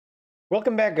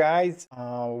Welcome back, guys.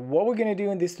 What we're going to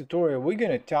do in this tutorial, we're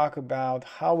going to talk about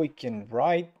how we can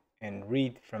write and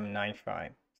read from NiFi.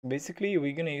 Basically,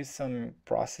 we're going to use some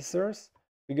processors.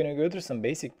 We're going to go through some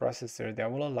basic processor that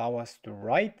will allow us to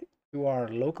write to our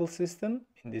local system.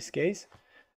 In this case,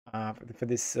 for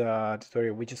this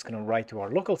tutorial, we're just going to write to our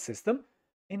local system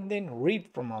and then read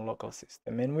from our local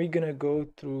system. And we're going to go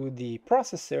through the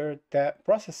processors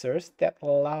that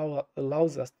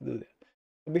allows us to do that.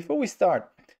 So before we start,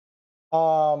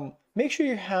 make sure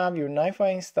you have your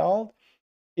NiFi installed.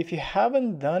 If you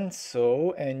haven't done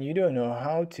so and you don't know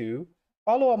how to,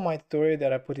 follow up my tutorial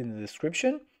that I put in the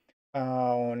description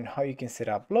on how you can set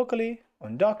up locally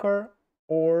on Docker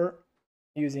or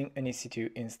using an EC2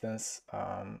 instance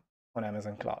on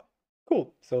Amazon Cloud.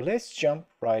 Cool, so let's jump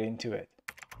right into it.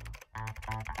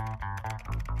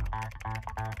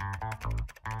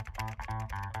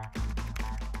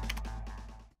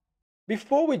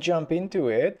 Before we jump into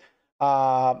it,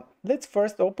 let's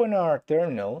first open our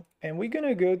terminal and we're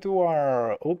gonna go to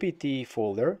our OPT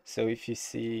folder. So if you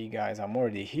see, guys, I'm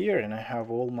already here and I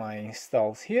have all my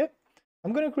installs here.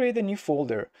 I'm gonna create a new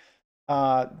folder.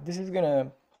 This is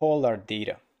gonna hold our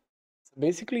data. So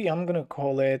basically, I'm gonna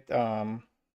call it,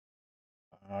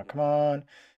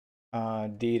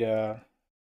 data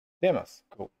demos.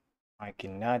 Cool. I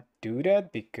cannot do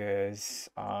that because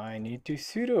I need to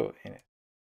sudo in it.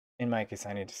 In my case,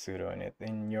 I need to sudo in it.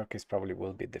 In your case, probably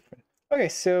will be different. Okay,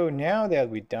 so now that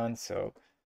we've done so,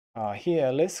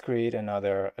 here let's create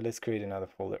another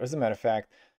folder. As a matter of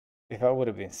fact, if I would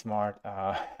have been smart,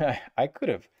 I could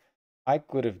have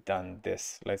done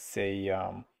this. Let's say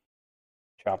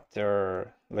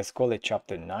chapter. Let's call it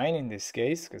chapter 9 in this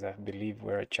case, because I believe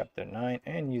we're at chapter 9,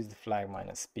 and use the flag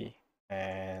 -p,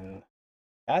 and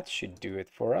that should do it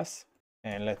for us.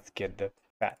 And let's get the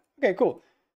path. Okay, cool.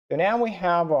 So now we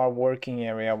have our working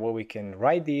area where we can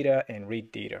write data and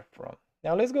read data from.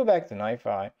 Now let's go back to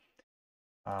NiFi.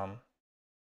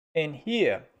 And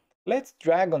here, let's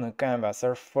drag on the canvas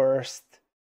our first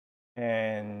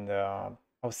and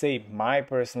I'll say my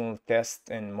personal test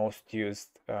and most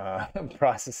used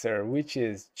processor, which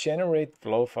is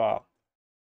GenerateFlowFile.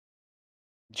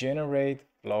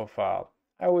 GenerateFlowFile.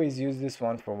 I always use this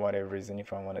one for whatever reason,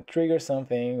 if I want to trigger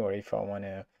something or if I want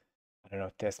to, I don't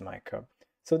know, test my code.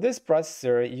 So this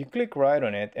processor, you click right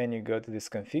on it and you go to this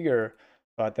configure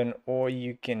button, or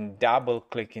you can double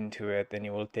click into it and it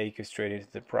will take you straight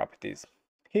into the properties.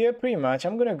 Here pretty much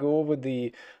I'm gonna go over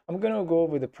the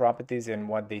properties and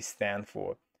what they stand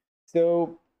for.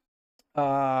 So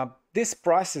this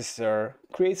processor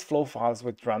creates flow files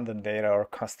with random data or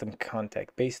custom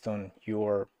context based on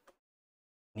your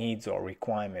needs or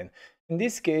requirement. In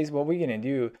this case, what we're gonna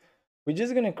do, we're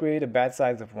just gonna create a batch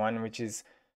size of 1, which is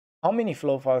how many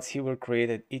flow files he will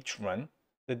create at each run.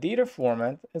 The data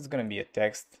format is going to be a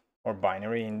text or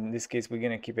binary. In this case, we're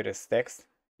going to keep it as text.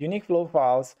 Unique flow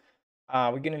files,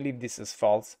 we're going to leave this as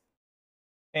false.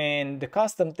 And the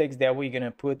custom text that we're going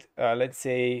to put, let's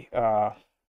say,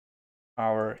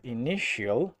 our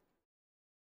initial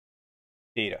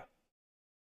data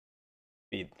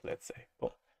feed, let's say.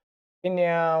 Boom. And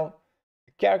now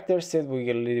the character set we're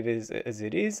going to leave it as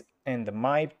it is, and the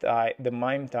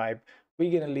MIME type,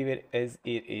 we're gonna leave it as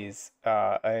it is,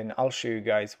 and I'll show you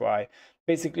guys why.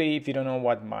 Basically, if you don't know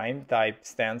what MIME type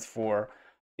stands for,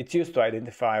 it's used to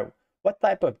identify what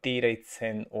type of data it's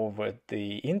sent over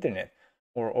the internet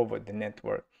or over the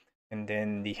network, and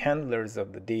then the handlers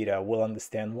of the data will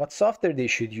understand what software they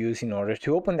should use in order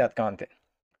to open that content.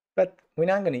 But we're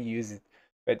not gonna use it,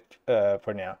 but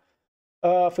for now,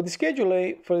 for the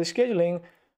scheduling,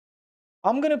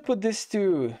 I'm gonna put this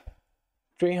to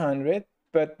 300.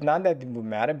 But not that it would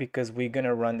matter because we're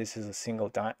gonna run this as a single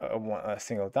time.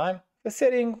 The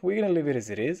setting, we're gonna leave it as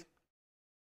it is.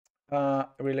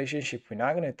 Relationship, we're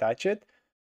not gonna touch it.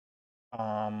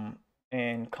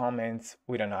 And comments,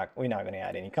 we're not gonna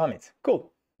add any comments. Cool.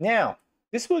 Now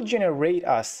this will generate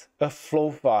us a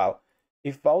flow file.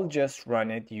 If I'll just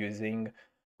run it using,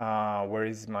 where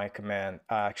is my command?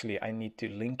 Actually, I need to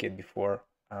link it before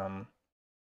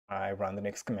I run the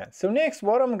next command. So next,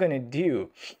 what I'm gonna do,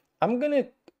 I'm gonna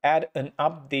add an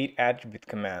update attribute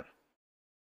command.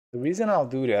 The reason I'll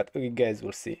do that, you guys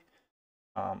will see.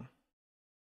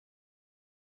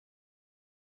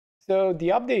 So the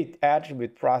update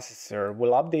attribute processor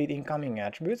will update incoming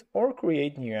attributes or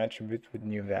create new attributes with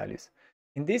new values.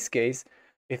 In this case,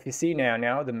 if you see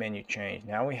now the menu changed.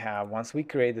 Now we have, once we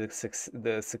create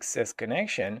the success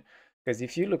connection, because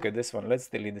if you look at this one, let's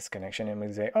delete this connection and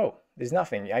we say, oh, there's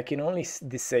nothing. I can only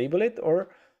disable it or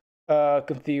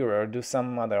configure or do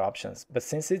some other options. But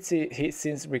since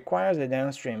it requires a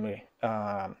downstream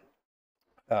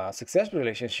success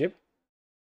relationship,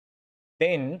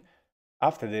 then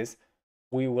after this,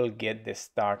 we will get the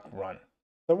start run.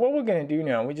 So what we're going to do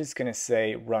now, we're just going to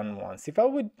say run once. If I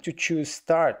were to choose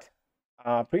start,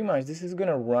 pretty much this is going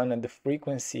to run at the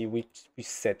frequency which we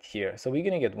set here. So we're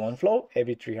going to get one flow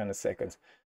every 300 seconds.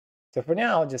 So for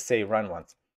now, I'll just say run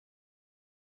once.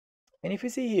 And if you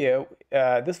see here,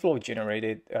 this flow was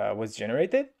generated,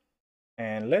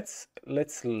 and let's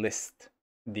list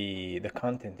the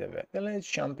content of it. Then let's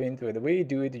jump into it. The way you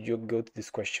do it, you go to this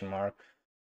question mark,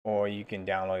 or you can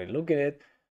download it, look at it.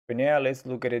 For now, let's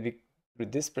look at it through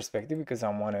this perspective because I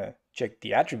want to check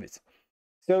the attributes.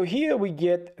 So here we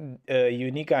get a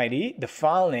unique ID, the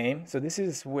file name. So this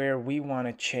is where we want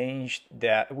to change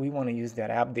that. We want to use that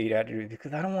update attribute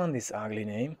because I don't want this ugly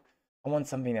name. I want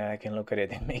something that I can look at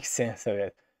it and make sense of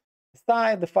it. The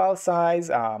size, the file size,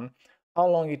 how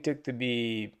long it took to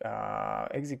be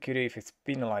executed, if it's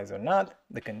penalized or not,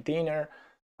 the container,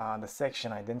 the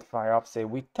section identifier offset.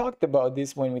 We talked about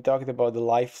this when we talked about the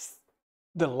life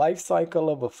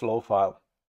cycle of a flow file.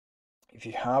 If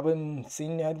you haven't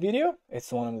seen that video,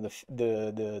 it's one of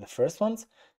the first ones.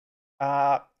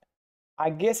 I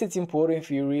guess it's important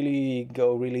if you really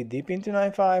go really deep into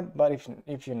NiFi, but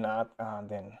if you're not,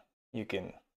 then you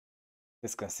can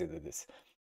just consider this.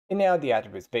 And now the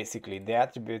attributes, basically the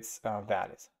attributes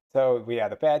values. So we have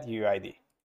the path UID.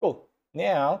 Cool.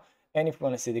 Now, and if you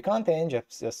want to see the content,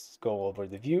 just go over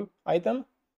the view item,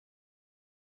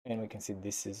 and we can see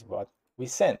this is what we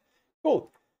sent. Cool.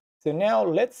 So now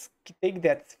let's take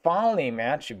that file name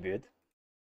attribute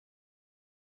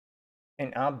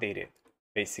and update it,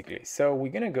 basically. So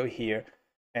we're gonna go here,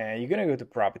 and you're gonna go to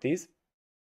properties,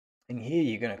 and here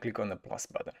you're gonna click on the plus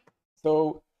button.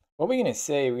 So what we're gonna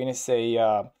say,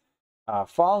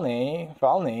 file name,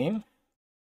 sorry,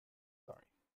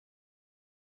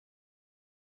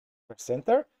 press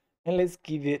enter, and let's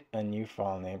give it a new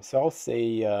file name. So I'll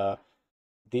say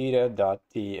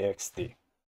data.txt.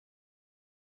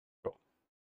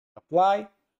 Apply,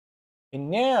 and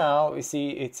now you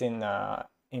see it's in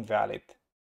invalid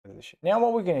position. Now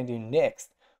what we're going to do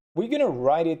next, we're going to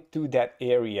write it to that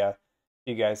area.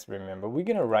 You guys remember, we're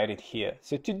going to write it here.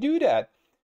 So to do that,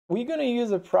 we're going to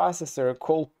use a processor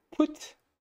called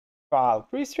PutFile.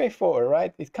 Pretty straightforward,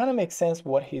 right? It kind of makes sense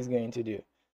what he's going to do.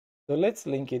 So let's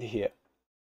link it here.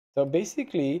 So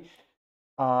basically,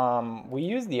 we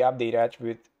use the update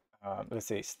attribute. Let's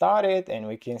say start it, and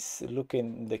we can look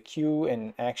in the queue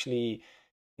and actually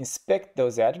inspect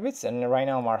those attributes. And right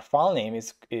now our file name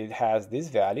it has this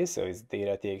value, so it's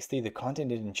data.txt. The content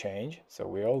didn't change, so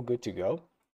we're all good to go.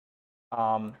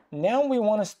 Now we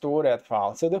want to store that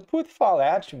file. So the PutFile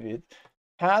attribute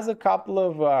has a couple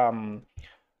of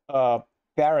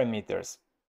parameters.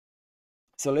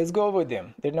 So let's go over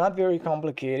them. They're not very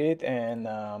complicated, and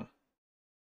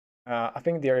I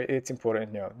think it's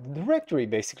important to know. The directory,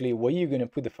 basically, where you're going to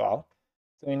put the file.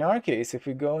 So in our case, if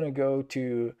we're going to go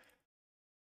to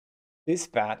this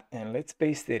path and let's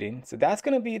paste it in, so that's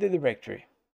going to be the directory.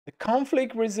 The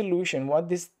conflict resolution, what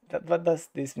does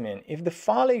this mean? If the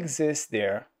file exists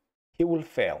there, it will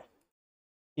fail.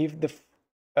 If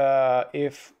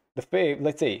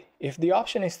let's say if the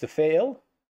option is to fail,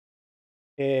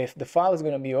 if the file is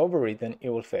going to be overwritten, it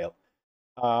will fail.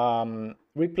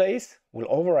 Replace will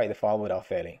overwrite the file without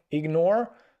failing. Ignore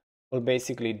will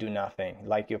basically do nothing,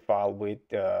 like your file with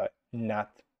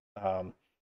not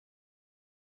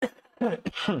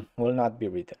will not be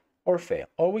written or fail.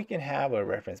 Or we can have a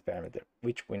reference parameter,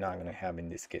 which we're not going to have in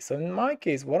this case. So in my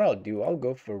case, what I'll do, I'll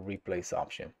go for replace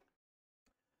option.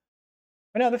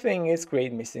 Another thing is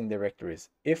create missing directories.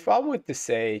 If I were to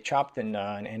say chapter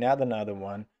 9 and add another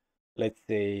one, let's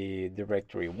say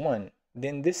directory 1,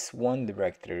 then this one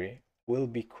directory will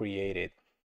be created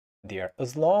there.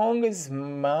 As long as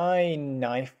my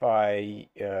NiFi,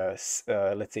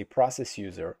 let's say process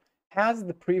user, has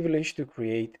the privilege to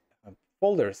create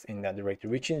folders in that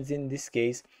directory, which is in this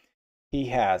case, he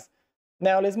has.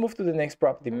 Now let's move to the next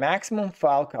property, maximum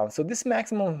file count. So this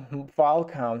maximum file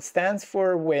count stands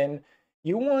for when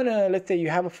you want to, let's say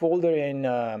you have a folder in,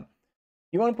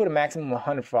 you want to put a maximum of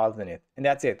 100 files in it, and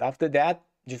that's it. After that,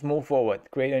 just move forward,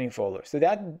 create a new folder. So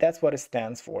that's what it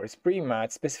stands for. It's pretty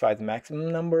much specifies the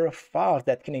maximum number of files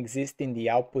that can exist in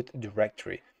the output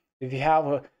directory. If you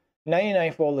have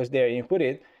 99 folders there and you put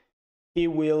it, he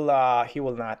will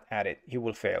not add it. He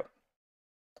will fail.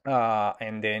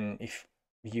 And then if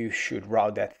you should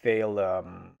route that fail,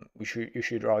 you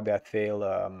should route that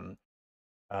fail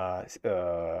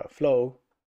flow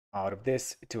out of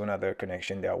this to another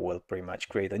connection that will pretty much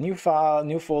create a new file,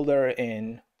 new folder,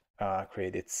 and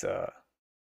create its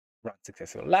run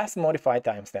successfully. Last modify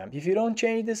timestamp. If you don't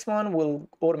change this one, will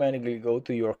automatically go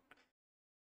to your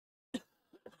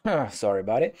sorry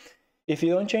about it. If you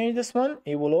don't change this one,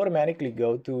 it will automatically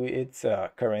go to its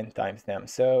current timestamp.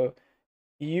 So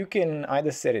you can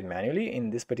either set it manually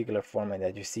in this particular format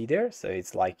that you see there. So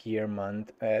it's like year,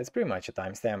 month. It's pretty much a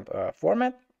timestamp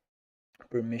format.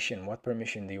 Permission. What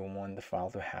permission do you want the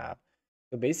file to have?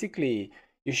 So basically,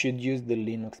 you should use the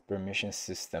Linux permission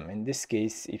system. In this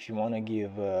case, if you want to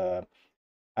give,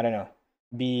 I don't know,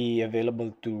 be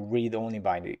available to read only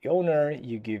by the owner,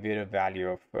 you give it a value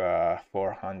of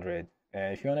 400.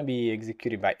 If you want to be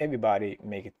executed by everybody,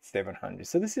 make it 700.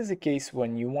 So this is a case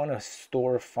when you want to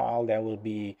store a file that will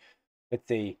be, let's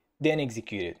say, then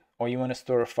executed, or you want to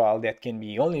store a file that can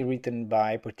be only written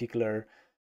by particular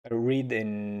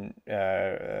written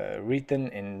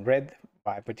and read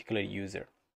by a particular user.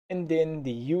 And then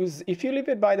the use, if you leave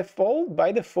it by default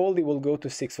it will go to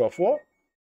 644,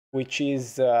 which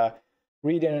is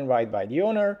read and write by the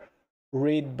owner,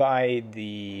 read by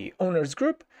the owner's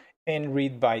group, and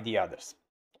read by the others.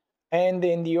 And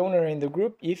then the owner in the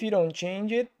group, if you don't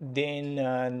change it, then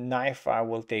NiFi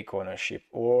will take ownership,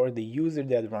 or the user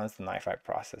that runs the NiFi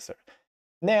processor.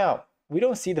 Now, we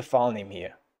don't see the file name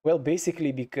here. Well,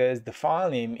 basically because the file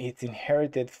name is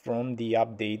inherited from the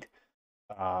update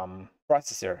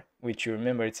processor, which you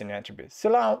remember it's an attribute.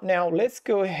 So now let's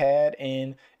go ahead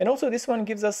and also this one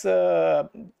gives us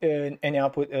an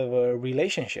output of a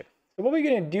relationship. So what we're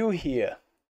gonna do here,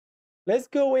 let's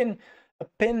go and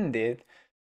append it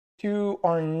to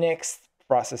our next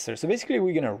processor. So basically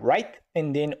we're gonna write,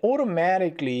 and then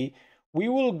automatically we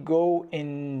will go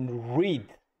and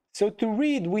read. So to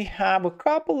read, we have a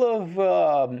couple of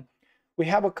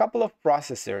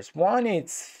processors. One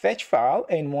is FetchFile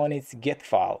and one is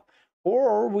GetFile.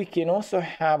 Or we can also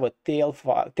have a tail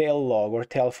log or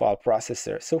tail file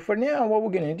processor. So for now, what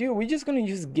we're gonna do, we're just gonna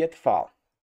use GetFile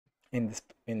in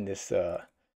this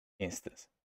instance.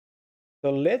 So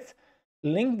let's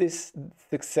link this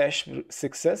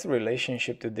success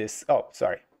relationship to this. Oh,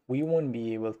 sorry, we won't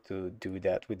be able to do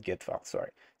that with GetFile.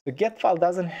 Sorry. The GetFile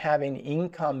doesn't have an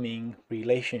incoming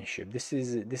relationship. This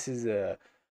is a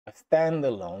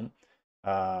standalone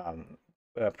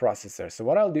processor. So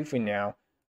what I'll do for now,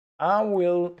 I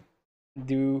will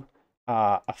do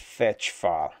a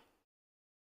FetchFile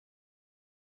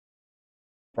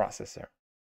processor,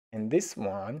 and this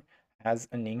one has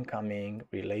an incoming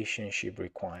relationship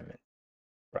requirement,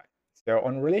 right? So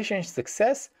on relationship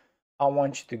success, I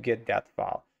want you to get that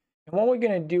file. And what we're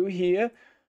gonna do here,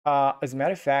 as a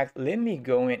matter of fact, let me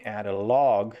go and add a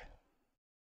log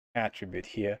attribute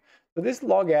here. So this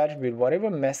log attribute,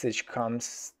 whatever message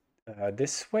comes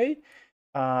this way,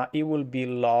 it will be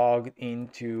logged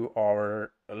into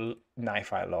our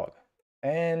NiFi log.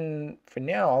 And for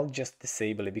now, I'll just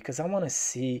disable it because I want to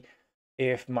see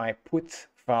if my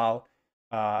PutFile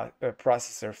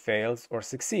processor fails or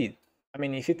succeed. I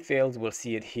mean, if it fails, we'll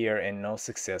see it here and no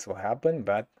success will happen,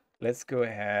 but let's go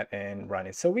ahead and run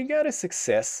it. So we got a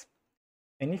success.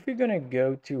 And if we're going to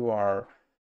go to our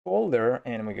folder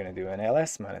and we're going to do an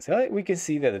ls-l, we can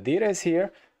see that the data is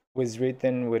here, was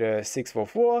written with a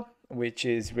 644, which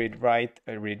is read write,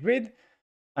 read read.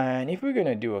 And if we're going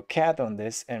to do a cat on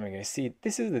this, and we're going to see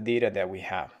this is the data that we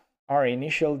have, our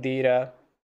initial data.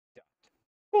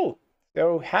 Cool.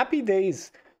 So happy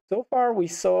days. So far we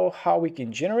saw how we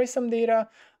can generate some data,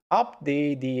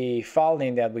 update the file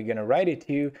name that we're going to write it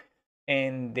to,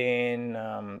 and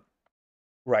then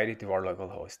write it to our local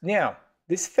host. Now,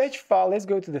 this fetch file, let's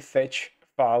go to the fetch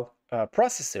file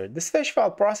processor. This fetch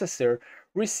file processor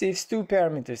receives two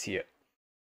parameters here,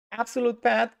 absolute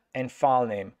path and file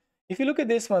name. If you look at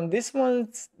this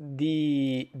one's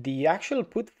the actual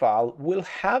put file will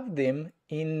have them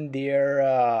in their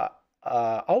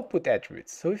output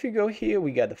attributes. So if you go here,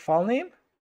 we got the file name,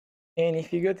 and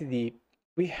if you go to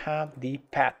we have the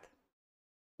path.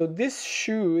 So this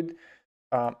should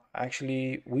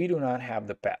actually, we do not have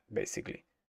the path basically.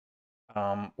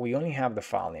 We only have the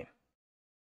file name.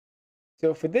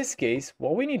 So for this case,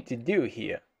 what we need to do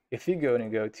here, if you're going to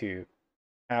go to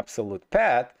absolute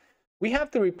path, we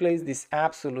have to replace this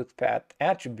absolute path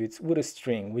attributes with a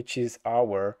string, which is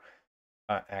our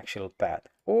actual path.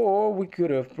 Or we could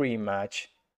have pretty much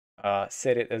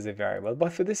set it as a variable.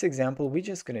 But for this example, we're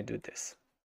just going to do this.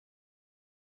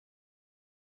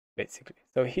 Basically,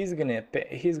 so he's gonna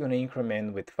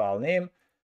increment with file name,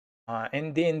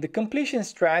 and then the completion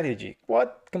strategy.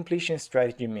 What completion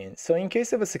strategy means? So in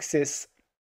case of a success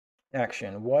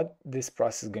action, what this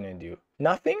process is gonna do?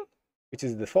 Nothing, which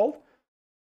is the default.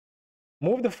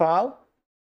 Move the file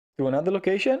to another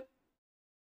location.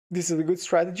 This is a good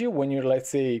strategy when you're, let's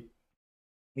say,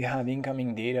 you have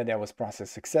incoming data that was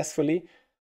processed successfully,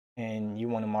 and you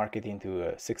want to mark it into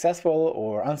a successful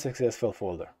or unsuccessful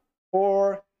folder,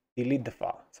 or delete the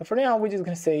file. So for now, we're just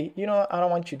going to say, you know, I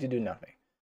don't want you to do nothing.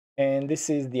 And this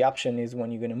is the option is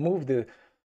when you're going to move the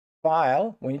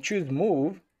file, when you choose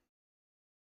move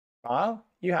file,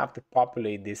 you have to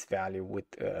populate this value with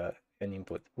an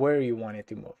input where you want it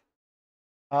to move.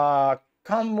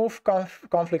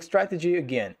 Conflict strategy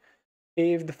again.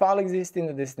 If the file exists in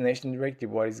the destination directory,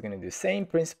 what is going to do? Same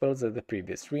principles as the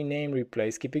previous. Rename,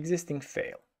 replace, keep existing,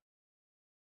 fail.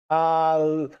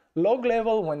 Log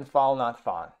level when file not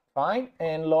found, fine,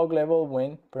 and log level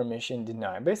when permission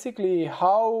denied. Basically,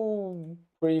 how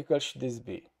critical should this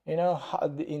be? You know,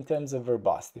 how, in terms of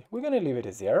verbosity, we're going to leave it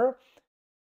as 0.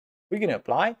 We're going to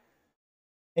apply.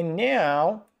 And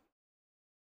now,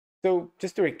 so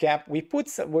just to recap,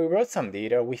 we wrote some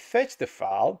data, we fetched the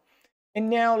file, and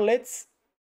now let's,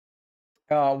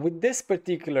 with this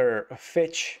particular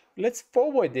fetch, let's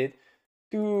forward it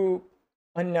to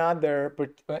another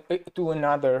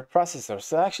processor.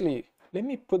 So actually, let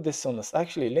me put this on this.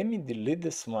 Actually, let me delete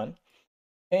this one.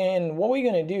 And what we're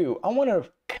gonna do, I want to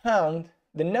count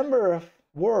the number of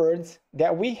words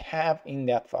that we have in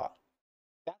that file.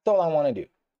 That's all I want to do.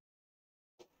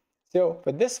 So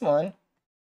for this one,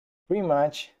 pretty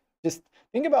much just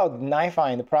think about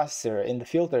NiFi in the processor in the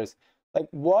filters. Like,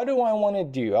 what do I want to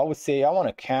do? I would say I want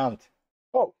to count.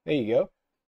 Oh, there you go.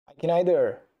 I can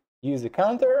either use the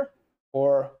counter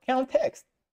or CountText.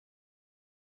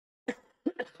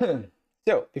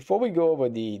 So before we go over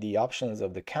the options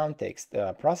of the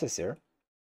CountText processor,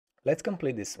 let's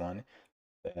complete this one,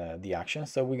 the action.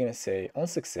 So we're going to say on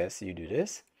success, you do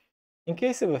this. In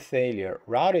case of a failure,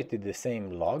 route it to the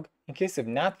same log. In case of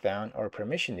not found or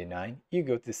permission denied, you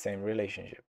go to the same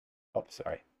relationship. Oh,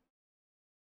 sorry.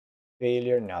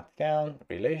 Failure, not found,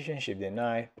 relationship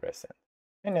denied, present.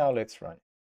 And now let's run.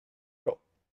 Cool.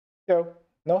 So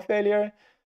no failure,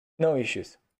 no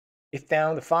issues. It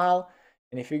found the file,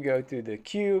 and if you go to the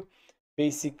queue,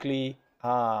 basically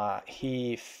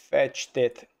he fetched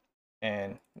it,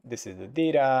 and this is the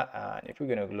data. And if we're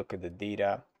going to look at the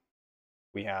data,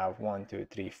 we have 1, 2,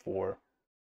 3, 4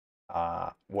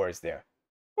 words there.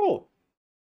 Cool.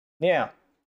 Now,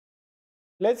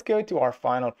 let's go to our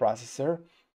final processor,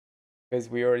 because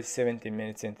we're already 17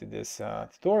 minutes into this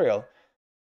tutorial,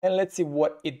 and let's see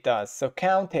what it does. So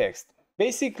CountText,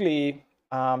 basically,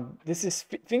 this is,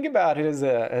 think about it as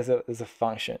a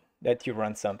function that you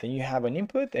run something. You have an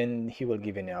input, and he will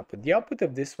give an output. The output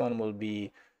of this one will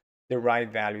be the right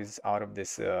values out of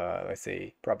this, let's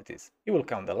say, properties. It will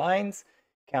count the lines,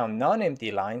 count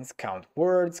non-empty lines, count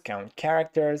words, count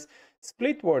characters,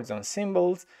 split words on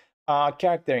symbols,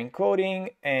 character encoding,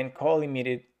 and call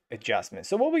immediate adjustment.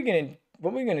 So what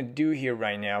we're gonna do here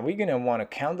right now, we're gonna want to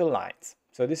count the lines.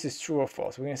 So this is true or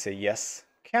false. We're gonna say yes.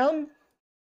 Count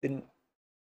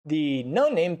the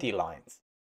non-empty lines.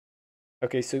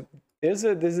 Okay, so there's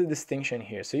a distinction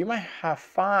here. So you might have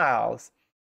files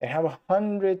that have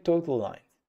 100 total lines,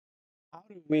 out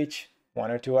of which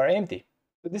 1 or 2 are empty.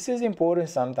 So this is important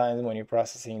sometimes when you're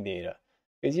processing data,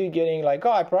 because you're getting like,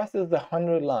 oh, I processed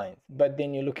 100 lines, but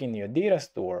then you look in your data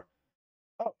store,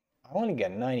 oh, I only got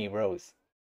 90 rows.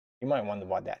 You might wonder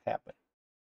why that happened.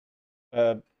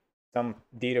 Some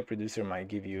data producer might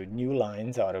give you new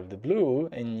lines out of the blue,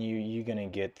 and you're gonna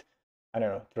get, I don't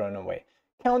know, thrown away.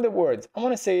 Count the words. I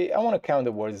want to count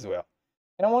the words as well,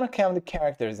 and I want to count the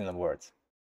characters in the words.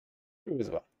 True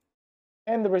as well.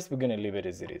 And the rest we're gonna leave it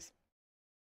as it is.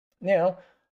 Now,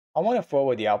 I want to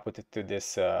forward the output to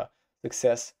this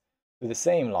success to the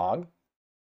same log,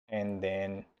 and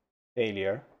then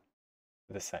failure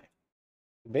to the same.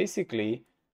 Basically,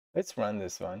 let's run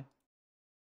this one,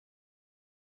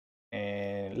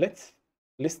 and let's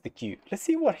list the queue. Let's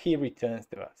see what he returns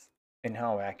to us and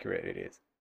how accurate it is.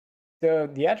 So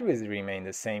the attributes remain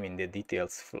the same in the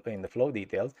details, in the flow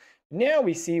details. Now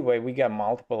we see where we got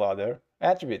multiple other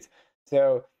attributes.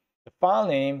 So the file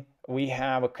name, we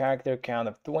have a character count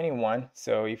of 21.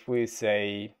 So if we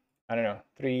say, I don't know,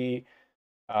 3,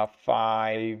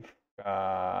 5,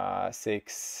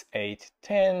 6, 8,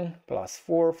 10, plus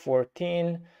 4,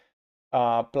 14,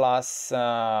 plus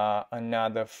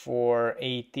another 4,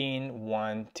 18,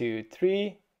 1, 2,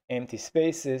 3, empty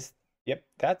spaces. Yep,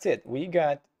 that's it. We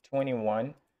got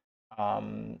 21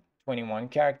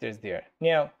 characters there.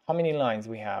 Now, how many lines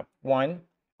we have? 1.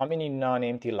 How many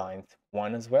non-empty lines?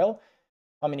 1 as well.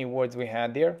 How many words we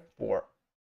had there? 4.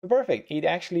 So perfect. It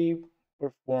actually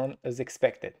performed as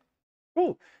expected.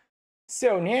 Cool.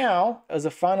 So now, as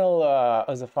a final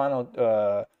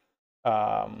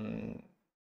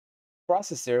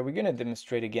processor, we're going to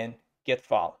demonstrate again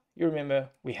GetFile. you remember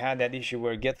we had that issue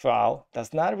where GetFile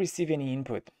does not receive any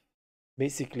input,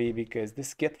 basically because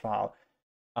this GetFile,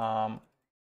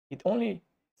 it only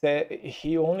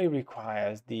he only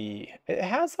requires it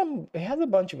has a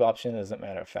bunch of options, as a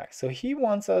matter of fact. So he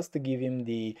wants us to give him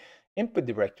the input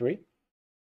directory.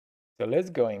 So let's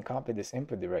go and copy this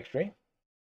input directory.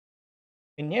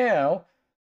 And now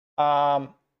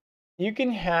you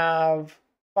can have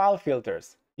file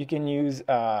filters. You can use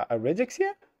a regex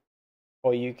here,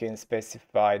 or you can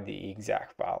specify the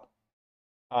exact file.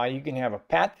 You can have a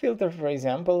path filter, for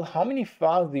example. How many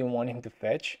files do you want him to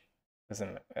fetch? As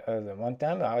one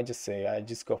time, I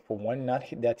just go for one, not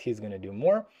that he's going to do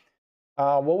more.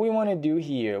 What we want to do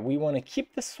here, we want to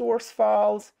keep the source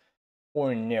files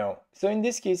or no. So in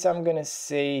this case, I'm going to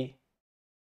say,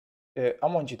 I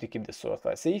want you to keep the source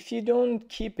file. So if you don't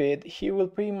keep it, he will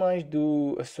pretty much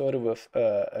do a sort of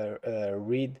a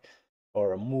read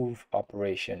or a move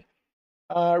operation.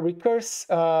 Recurse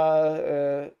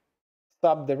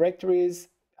subdirectories,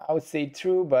 I would say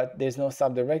true, but there's no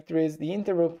subdirectories. The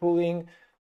interval pooling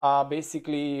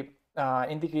basically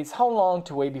indicates how long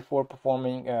to wait before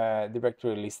performing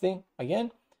directory listing.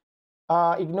 Again,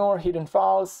 ignore hidden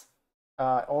files,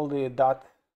 all the dot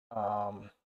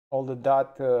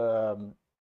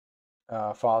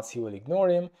files, he will ignore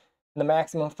him. The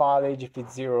maximum file age, if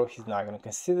it's 0, he's not going to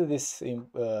consider this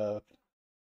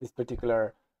this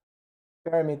particular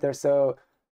parameter. So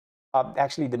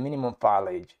actually, the minimum file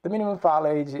age. The minimum file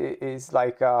age is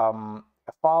like a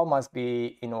file must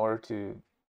be in order to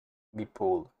be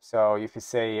pulled. So if you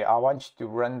say, I want you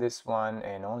to run this one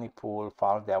and only pull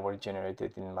files that were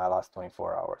generated in my last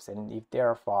 24 hours. And if they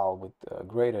are a file with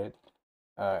greater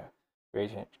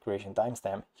creation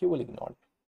timestamp, he will ignore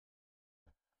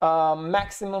them.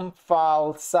 Maximum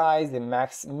file size and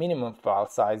minimum file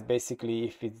size. Basically,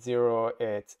 if it's 0,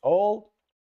 it's all.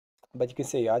 But you can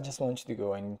say, I just want you to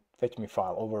go and fetch me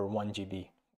file over 1 GB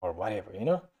or whatever, you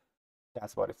know?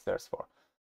 That's what it's there for.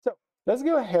 So let's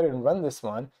go ahead and run this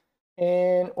one.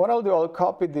 And what I'll do, I'll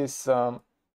copy this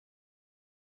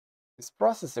this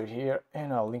processor here,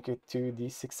 and I'll link it to the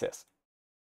success.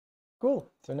 Cool.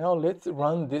 So now let's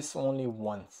run this only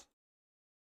once.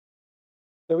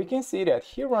 So we can see that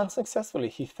he ran successfully.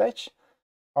 He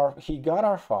got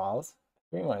our files,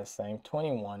 pretty much the same,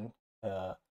 21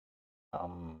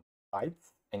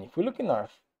 bytes. And if we look in our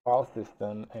file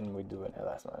system and we do an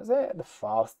ls, the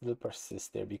file still persists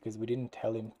there because we didn't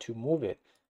tell him to move it.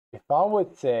 If I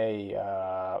would say,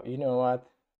 you know what,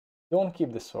 don't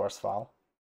keep the source file,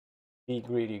 be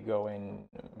greedy, go and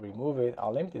remove it,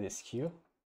 I'll empty this queue,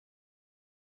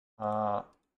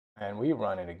 and we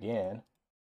run it again.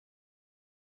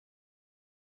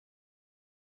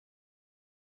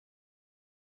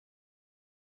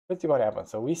 Let's see what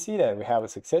happens. So we see that we have a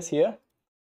success here.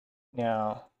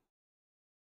 Now,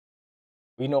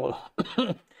 we no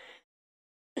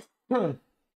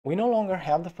longer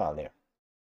have the file there.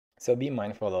 So be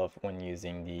mindful of when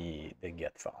using the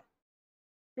get file.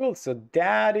 Cool, so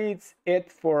that is it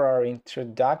for our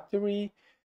introductory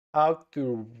how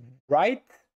to write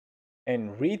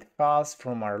and read files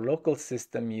from our local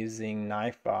system using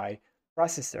NiFi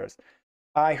processors.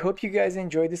 I hope you guys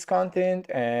enjoyed this content,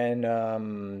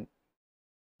 and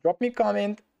drop me a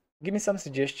comment, give me some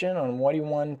suggestion on what you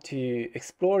want to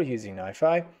explore using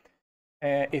NiFi.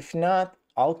 If not,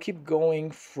 I'll keep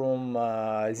going from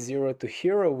 0 to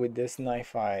hero with this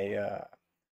NiFi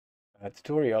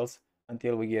tutorials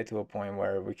until we get to a point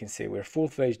where we can say we're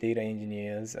full-fledged data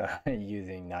engineers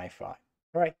using NiFi.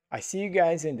 All right, I see you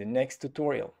guys in the next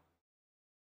tutorial.